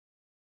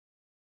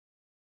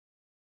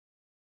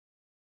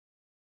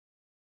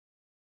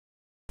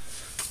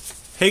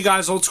Hey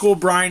guys,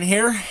 OldSkoolBrian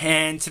here,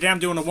 and today I'm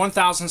doing a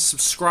 1,000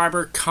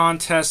 subscriber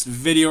contest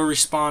video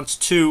response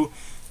to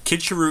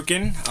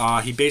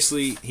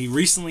KidShoryuken. He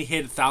recently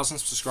hit 1,000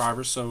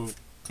 subscribers, so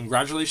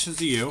congratulations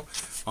to you.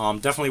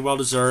 Definitely well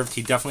deserved.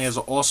 He definitely has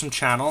an awesome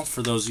channel.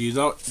 For those of you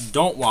that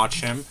don't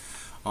watch him,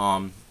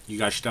 you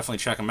guys should definitely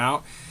check him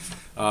out.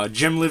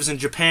 Jim lives in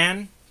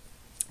Japan,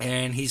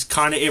 and he's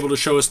kind of able to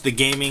show us the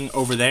gaming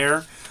over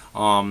there.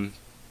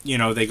 You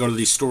know, they go to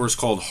these stores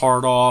called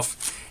Hard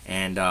Off,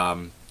 and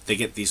they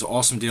get these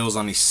awesome deals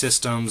on these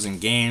systems and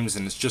games,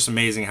 and it's just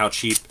amazing how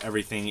cheap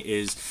everything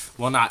is.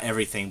 Well, not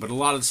everything, but a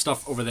lot of the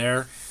stuff over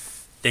there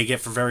they get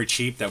for very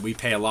cheap that we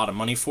pay a lot of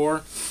money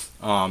for.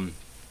 He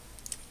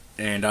kind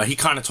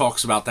of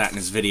talks about that in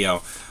his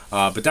video.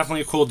 But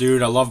definitely a cool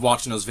dude. I love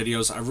watching those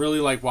videos. I really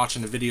like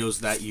watching the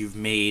videos that you've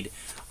made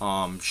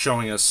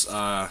showing us,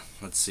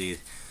 let's see,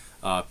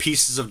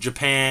 pieces of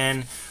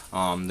Japan,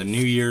 the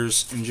New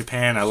Year's in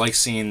Japan. I like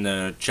seeing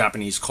the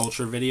Japanese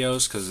culture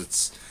videos because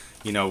it's,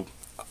 you know,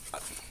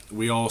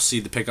 we all see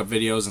the pickup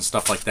videos and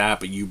stuff like that,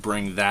 but you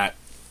bring that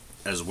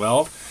as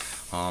well.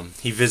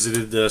 He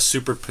visited the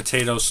Super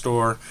Potato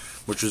Store,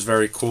 which was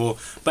very cool.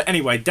 But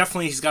anyway,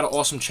 definitely he's got an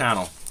awesome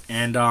channel.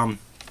 And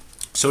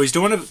so he's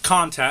doing a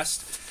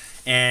contest,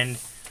 and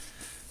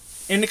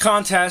in the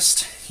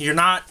contest, you're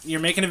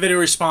making a video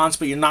response,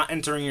 but you're not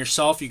entering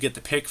yourself. You get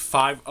to pick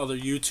 5 other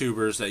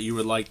YouTubers that you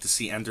would like to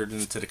see entered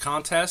into the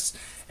contest,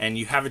 and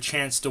you have a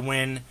chance to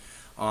win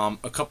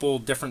a couple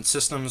different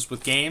systems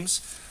with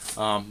games.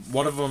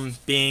 One of them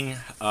being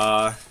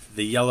the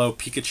yellow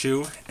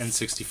Pikachu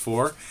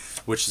N64,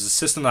 which is a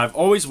system that I've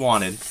always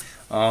wanted.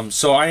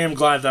 So I am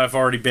glad that I've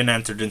already been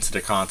entered into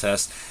the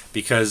contest,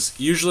 because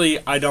usually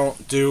I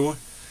don't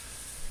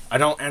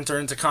enter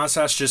into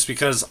contests just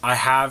because I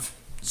have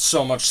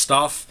so much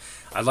stuff.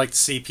 I'd like to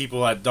see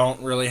people that don't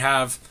really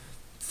have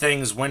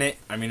things win it.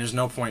 I mean, there's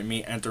no point in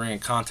me entering a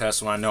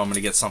contest when I know I'm going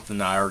to get something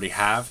that I already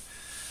have.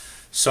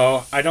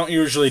 So I don't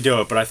usually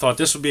do it, but I thought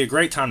this would be a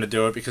great time to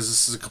do it because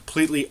this is a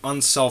completely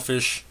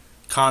unselfish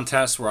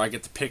contest where I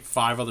get to pick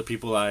 5 other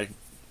people that I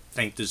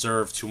think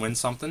deserve to win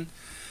something.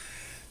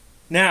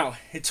 Now,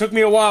 it took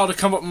me a while to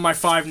come up with my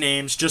 5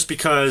 names just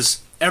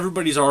because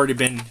everybody's already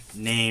been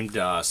named.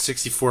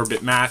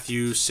 64-Bit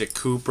Matthew, Sick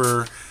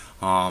Cooper,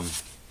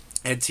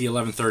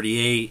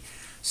 EdT1138,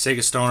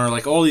 Sega Stoner.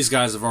 Like, all these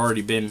guys have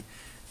already been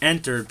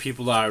entered,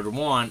 people that I would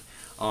want.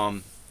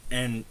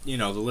 And, you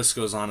know, the list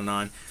goes on and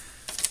on.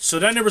 So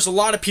then there was a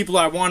lot of people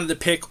I wanted to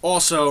pick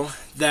also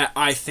that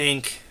I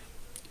think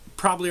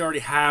probably already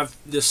have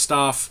this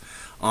stuff.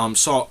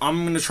 So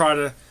I'm going to try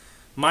to...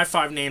 My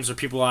 5 names are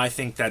people I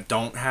think that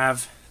don't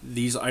have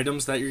these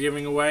items that you're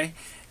giving away.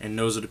 And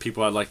those are the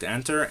people I'd like to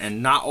enter.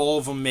 And not all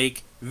of them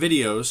make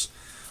videos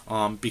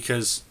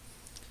because,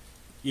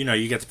 you know,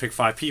 you get to pick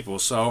 5 people.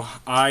 So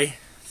I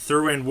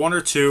threw in 1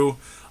 or 2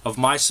 of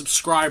my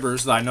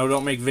subscribers that I know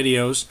don't make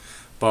videos,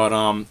 but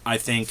I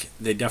think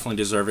they definitely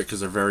deserve it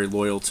because they're very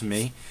loyal to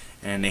me,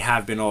 and they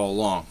have been all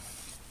along.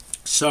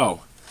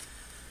 So,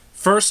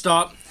 first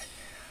up,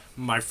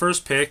 my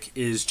first pick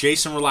is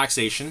Jason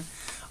Relaxation.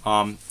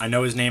 I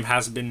know his name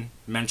hasn't been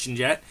mentioned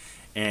yet,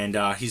 and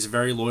he's a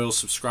very loyal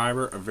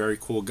subscriber, a very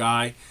cool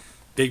guy,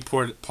 big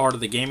part of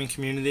the gaming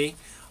community.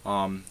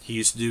 He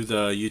used to do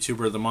the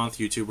YouTuber of the Month,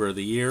 YouTuber of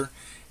the Year,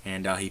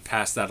 and he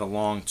passed that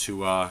along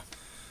to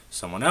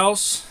someone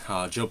else,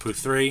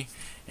 Joe3,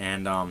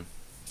 and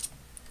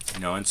you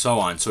know, and so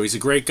on. So he's a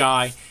great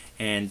guy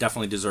and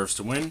definitely deserves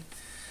to win.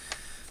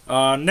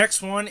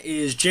 Next one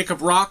is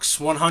Jacob Rocks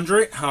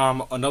 100,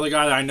 another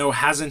guy that I know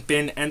hasn't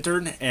been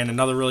entered, and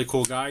another really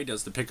cool guy. He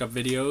does the pickup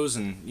videos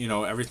and, you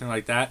know, everything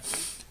like that.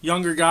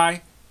 Younger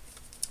guy,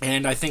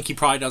 and I think he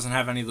probably doesn't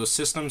have any of those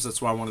systems.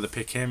 That's why I wanted to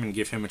pick him and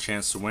give him a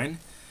chance to win.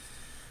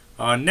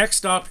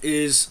 Next up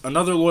is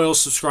another loyal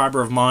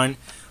subscriber of mine.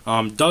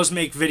 Does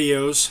make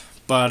videos,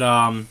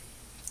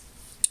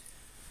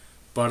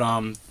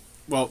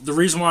 well, the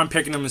reason why I'm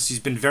picking him is he's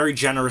been very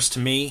generous to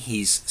me.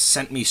 He's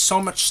sent me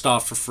so much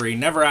stuff for free,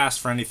 never asked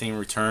for anything in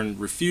return,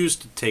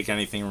 refused to take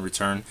anything in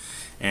return,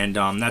 and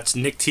that's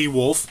Nick T.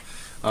 Wolf.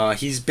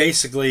 He's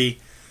basically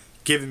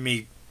given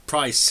me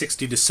probably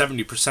 60 to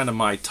 70% of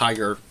my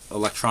Tiger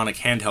electronic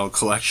handheld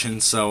collection,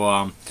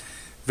 so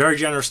very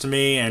generous to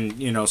me, and,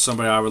 you know,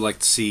 somebody I would like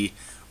to see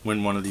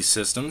win one of these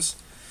systems.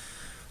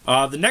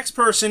 The next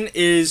person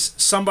is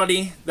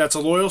somebody that's a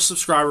loyal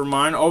subscriber of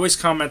mine, always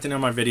commenting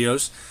on my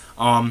videos.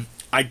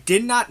 I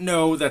did not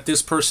know that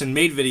this person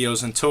made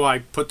videos until I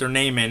put their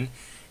name in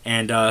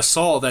and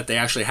saw that they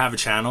actually have a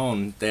channel,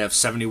 and they have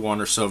 71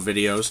 or so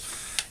videos.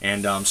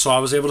 And so I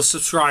was able to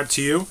subscribe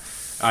to you.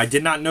 I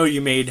did not know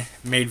you made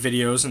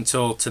videos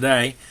until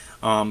today,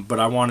 but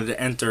I wanted to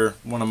enter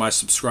one of my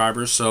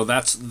subscribers. So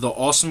that's The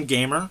Awesome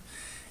Gamer,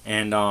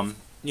 and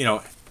you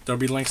know, there'll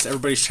be links to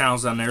everybody's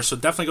channels down there, so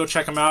definitely go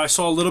check him out. I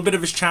saw a little bit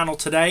of his channel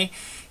today.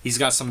 He's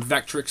got some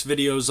Vectrix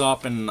videos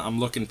up, and I'm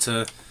looking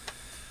to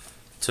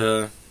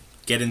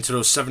get into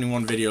those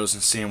 71 videos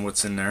and seeing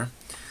what's in there.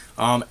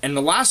 And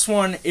the last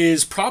one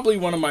is probably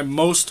one of my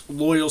most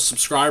loyal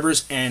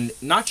subscribers, and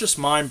not just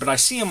mine, but I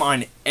see him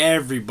on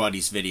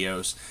everybody's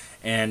videos,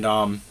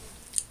 and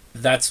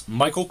that's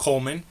Michael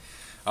Coleman.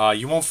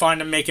 You won't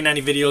find him making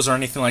any videos or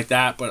anything like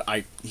that, but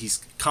he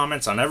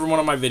comments on every one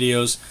of my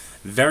videos.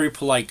 Very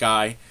polite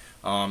guy,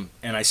 and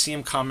I see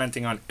him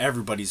commenting on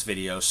everybody's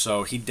videos,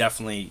 so he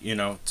definitely, you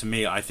know, to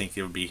me, I think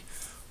it would be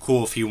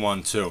cool if he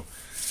won too.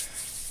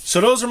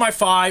 So those are my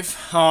 5.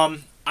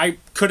 I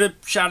could have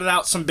shouted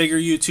out some bigger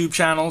YouTube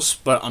channels,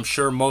 but I'm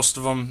sure most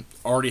of them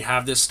already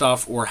have this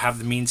stuff or have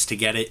the means to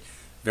get it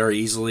very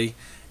easily.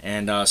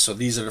 And so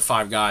these are the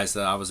 5 guys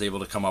that I was able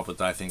to come up with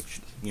that I think,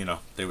 you know,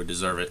 they would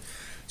deserve it.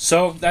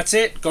 So that's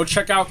it. Go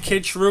check out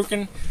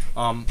KidShoryuken.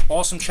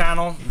 Awesome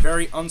channel.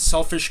 Very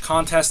unselfish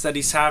contest that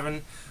he's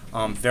having.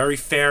 Very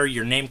fair.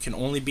 Your name can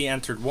only be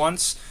entered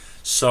once.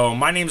 So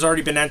my name's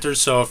already been entered.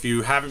 So if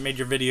you haven't made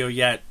your video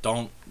yet,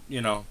 don't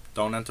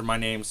enter my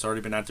name. It's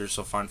already been entered.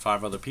 So find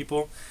 5 other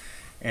people.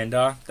 And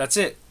that's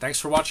it.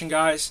 Thanks for watching,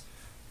 guys.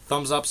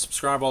 Thumbs up,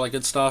 subscribe, all that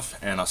good stuff.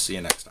 And I'll see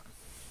you next time.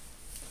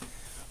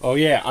 Oh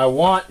yeah, I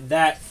want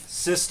that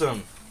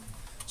system.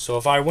 So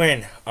if I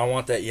win, I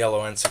want that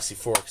yellow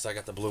N64 because I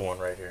got the blue one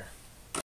right here.